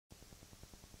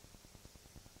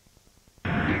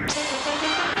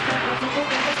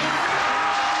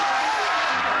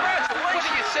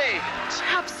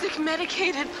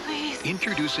Medicated, please.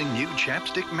 Introducing new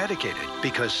Chapstick Medicated,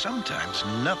 because sometimes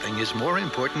nothing is more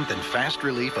important than fast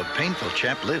relief of painful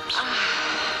chapped lips.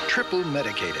 Triple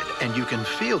medicated, and you can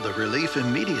feel the relief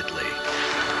immediately.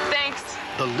 Thanks.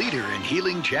 The leader in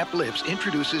healing chapped lips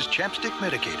introduces Chapstick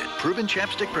Medicated, proven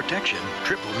chapstick protection,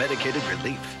 triple medicated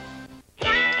relief.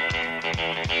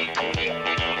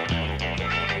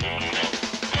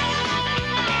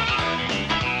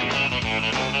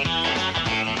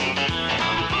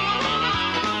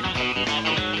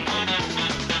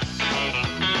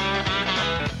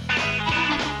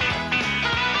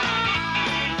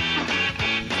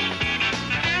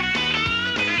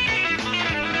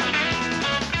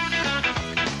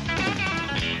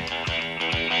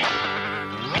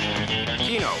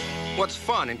 What's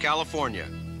fun in California?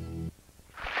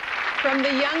 From the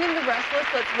young and the restless,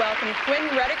 let's welcome Quinn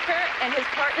Redeker and his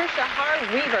partner, Shahar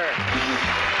Weaver.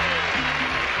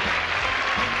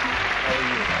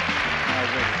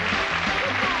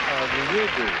 How do you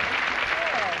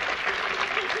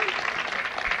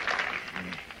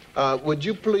do? Would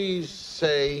you please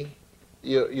say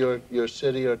your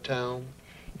city or town?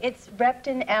 It's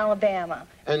Repton, Alabama.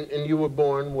 And you were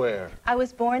born where? I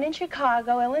was born in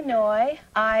Chicago, Illinois.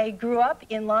 I grew up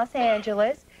in Los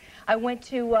Angeles. I went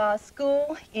to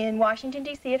school in Washington,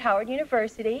 D.C. at Howard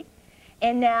University.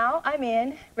 And now I'm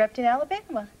in Repton,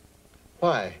 Alabama.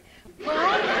 Why?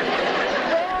 Why?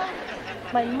 Well,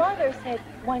 my mother said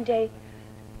one day,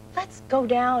 let's go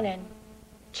down and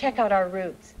check out our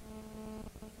roots.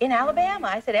 In Alabama.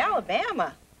 I said,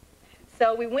 Alabama?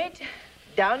 So we went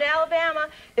down to Alabama.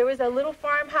 There was a little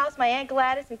farmhouse. My Aunt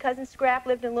Gladys and Cousin Scrap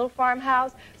lived in a little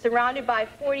farmhouse surrounded by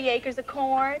 40 acres of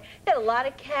corn. They had a lot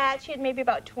of cats. She had maybe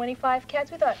about 25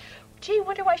 cats. We thought, gee,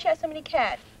 wonder why she has so many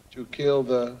cats. Did you kill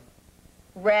the...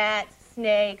 Rats,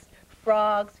 snakes,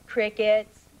 frogs,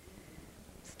 crickets,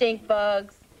 stink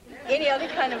bugs, any other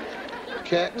kind of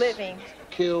cats living.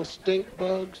 Kill stink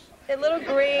bugs? They're little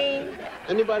green.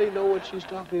 Anybody know what she's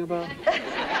talking about?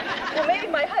 Well, maybe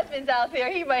my husband's out there.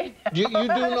 He might know. You do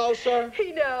know, sir?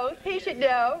 He knows. He should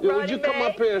know. Yeah, would you come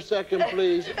up here a second,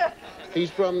 please? He's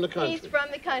from the country. He's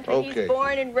from the country. Okay. He's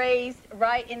born and raised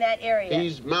right in that area.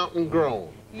 He's mountain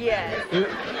grown. Yes.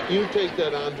 You take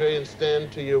that, Andre, and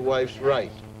stand to your wife's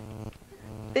right.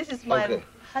 This is my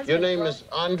husband. Your name is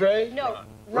Andre? No,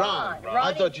 Ron.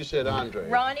 I thought you said Andre.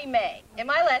 Ronnie Mae. And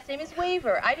my last name is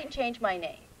Weaver. I didn't change my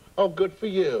name. Oh, good for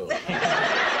you.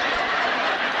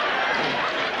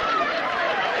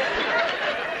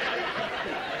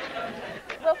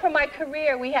 Well, for my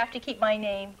career, we have to keep my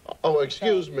name. Oh,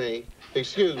 excuse me.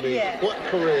 Excuse me. Yes. What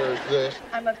career is this?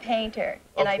 I'm a painter,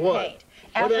 and I what? paint.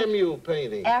 What am you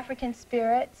painting? African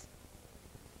spirits.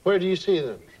 Where do you see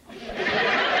them? They're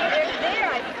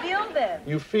there. I feel them.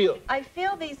 You feel? I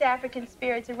feel these African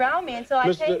spirits around me, and so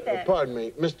I paint them. Pardon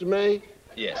me. Mr. May?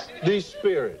 Yes. These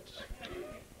spirits.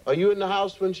 Are you in the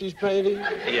house when she's painting?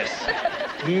 Yes.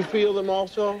 Do you feel them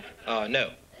also?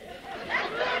 No.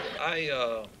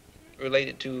 I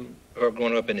related to her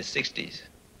growing up in the 60s.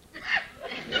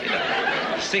 You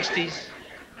know, 60s.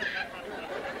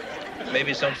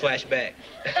 Maybe some flashback.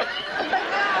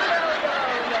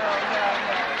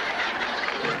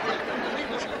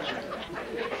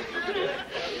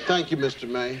 Thank you, Mr.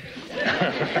 May.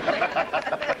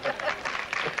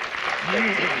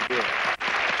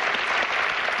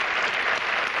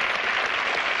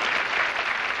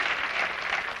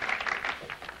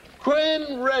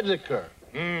 Quinn Redeker.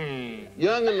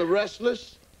 Young and the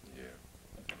Restless.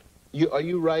 Yeah. Are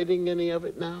you writing any of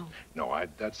it now? No,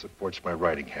 that supports my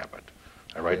writing habit.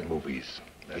 I write movies.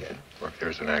 Work there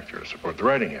as an actor. I support the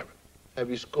writing habit. Have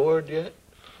you scored yet?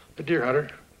 The Deer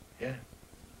Hunter. Yeah.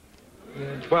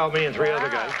 Well, me and three other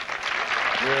guys.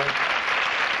 Yeah.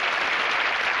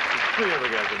 There's 3 other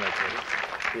guys in that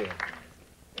movie. Yeah.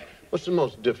 What's the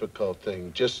most difficult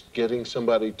thing? Just getting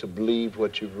somebody to believe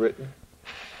what you've written?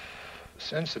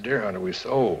 Since the Deer Hunter, we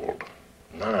sold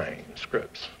 9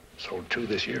 scripts. Sold 2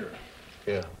 this year.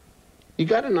 Yeah. You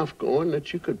got enough going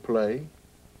that you could play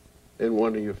in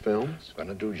one of your films?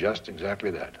 Gonna do just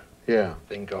exactly that. Yeah. A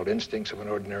thing called Instincts of an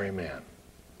Ordinary Man.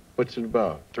 What's it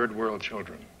about? Third world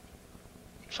children.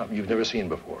 Something you've never seen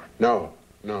before. No.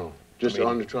 Just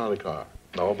on the trolley car.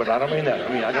 No, but I don't mean that.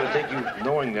 I mean, I gotta take you,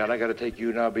 knowing that, I gotta take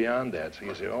you now beyond that. So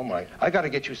you say, oh my, I gotta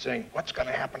get you saying, what's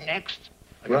gonna happen next?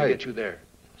 I gotta get you there.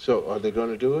 So are they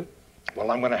gonna do it? Well,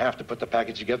 I'm gonna have to put the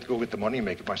package together, go get the money and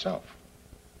make it myself.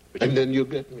 And then you'll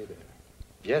get me there.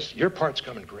 Yes, your part's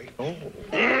coming great. Oh.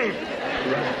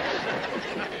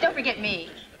 Don't forget me.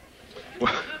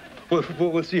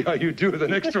 We'll see how you do the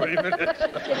next 20 minutes.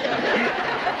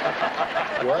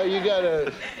 Well, you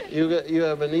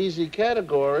have an easy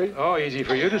category. Oh, easy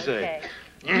for you to say.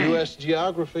 Okay. U.S.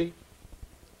 geography.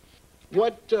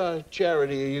 What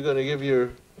charity are you going to give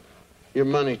your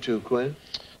money to, Quinn?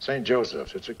 St.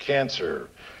 Joseph's. It's a cancer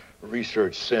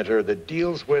research center that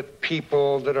deals with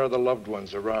people that are the loved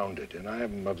ones around it. And I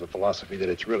am of the philosophy that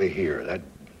it's really here. That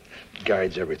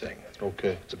guides everything.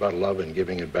 Okay. It's about love and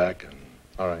giving it back. And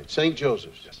all right. St.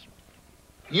 Joseph's. Yes.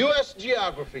 U.S.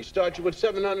 geography. Start you with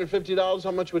 $750.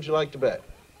 How much would you like to bet?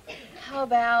 How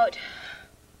about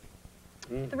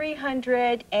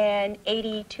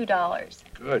 $382?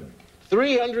 Good.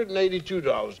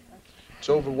 $382. It's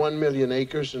over 1 million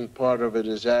acres, and part of it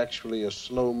is actually a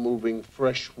slow-moving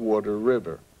freshwater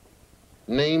river.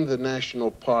 Name the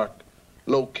national park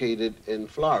located in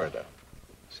Florida.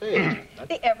 Say it.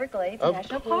 The Everglades Of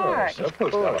National course, Park. of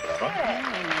course. Alabama.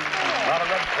 Not a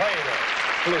red play there.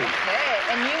 Please.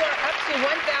 Okay, and you are up to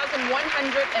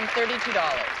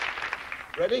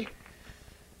 $1,132. Ready?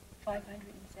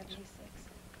 576.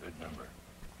 Good number.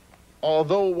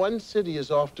 Although one city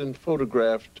is often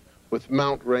photographed with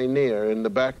Mount Rainier in the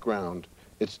background,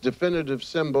 its definitive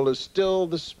symbol is still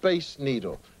the Space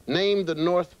Needle. Name the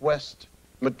Northwest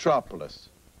metropolis.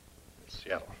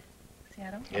 Seattle.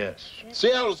 Seattle? Yes.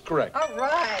 Seattle's correct. All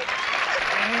right.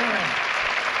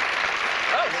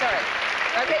 Oh, sorry.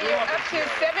 Okay, you're up to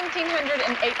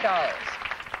 $1,708.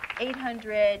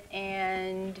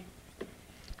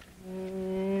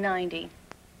 890.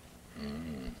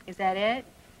 Is that it?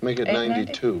 Make it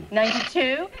 92.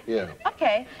 92? Yeah.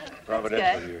 Okay. Providential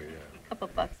That's good. here, yeah. A couple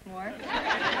bucks more.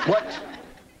 What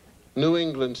New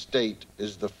England state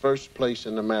is the first place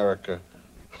in America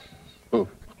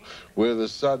where the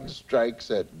sun strikes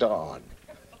at dawn?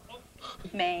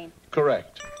 Maine.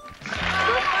 Correct. Okay,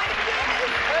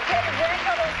 the grand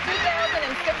total is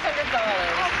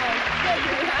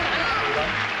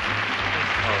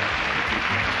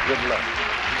 $2,600. Good luck.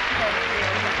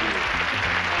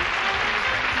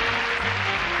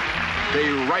 Stay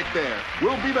right there.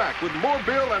 We'll be back with more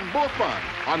Bill and more fun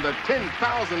on the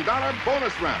 $10,000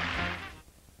 bonus round.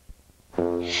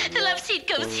 The love seat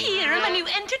goes here, and my new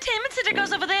entertainment center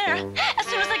goes over there. As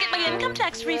soon as I get my income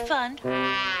tax refund.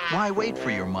 Why wait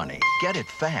for your money? Get it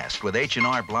fast with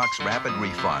H&R Block's Rapid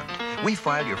Refund. We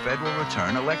file your federal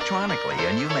return electronically,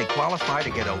 and you may qualify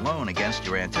to get a loan against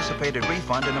your anticipated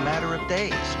refund in a matter of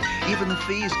days. Even the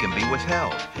fees can be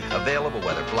withheld. Available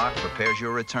whether Block prepares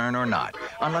your return or not,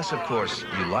 unless, of course,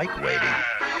 you like waiting.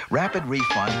 Rapid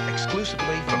Refund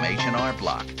exclusively from H&R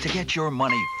Block to get your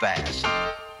money fast.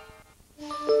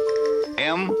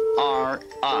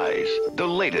 MRIs, the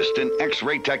latest in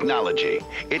X-ray technology.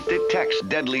 It detects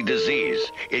deadly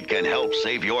disease. It can help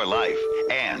save your life,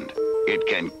 and it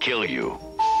can kill you.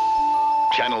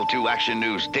 Channel 2 Action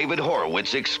News' David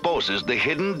Horowitz exposes the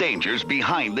hidden dangers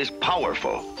behind this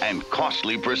powerful and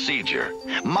costly procedure.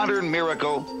 Modern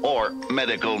miracle or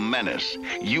medical menace.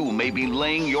 You may be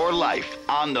laying your life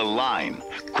on the line.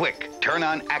 Quick, turn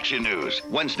on Action News,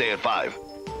 Wednesday at 5.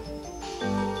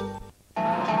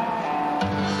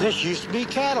 This used to be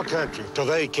cattle country till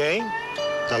they came,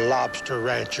 the lobster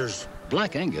ranchers.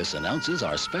 Black Angus announces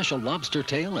our special lobster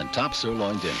tail and top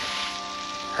sirloin dinner.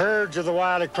 Herds of the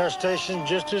wily crustaceans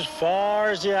just as far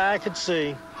as the eye could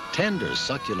see. Tender,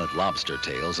 succulent lobster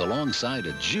tails alongside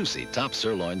a juicy top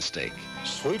sirloin steak.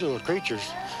 Sweet little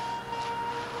creatures.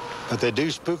 But they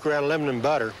do spook around lemon and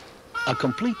butter. A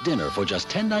complete dinner for just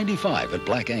 $10.95 at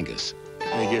Black Angus.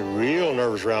 They get real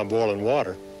nervous around boiling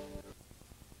water.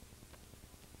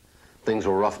 Things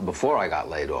were rough before I got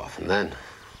laid off, and then,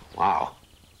 wow.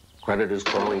 Creditors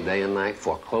calling day and night,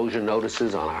 foreclosure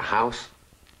notices on our house.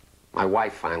 My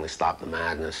wife finally stopped the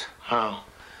madness. How?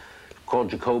 Called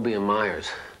Jacoby and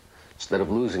Myers. Instead of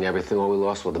losing everything, all we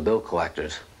lost were the bill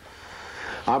collectors.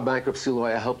 Our bankruptcy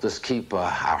lawyer helped us keep our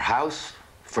house,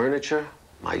 furniture,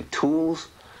 my tools.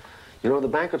 You know, the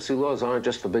bankruptcy laws aren't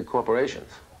just for big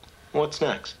corporations. What's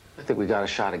next? I think we got a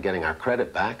shot at getting our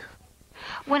credit back.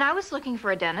 When I was looking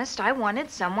for a dentist, I wanted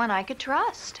someone I could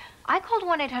trust. I called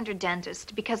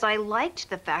 1-800-DENTIST because I liked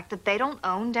the fact that they don't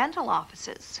own dental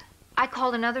offices. I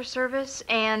called another service,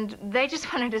 and they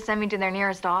just wanted to send me to their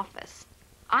nearest office.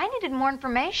 I needed more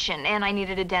information, and I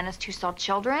needed a dentist who saw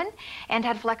children and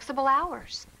had flexible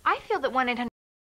hours. I feel that 1-800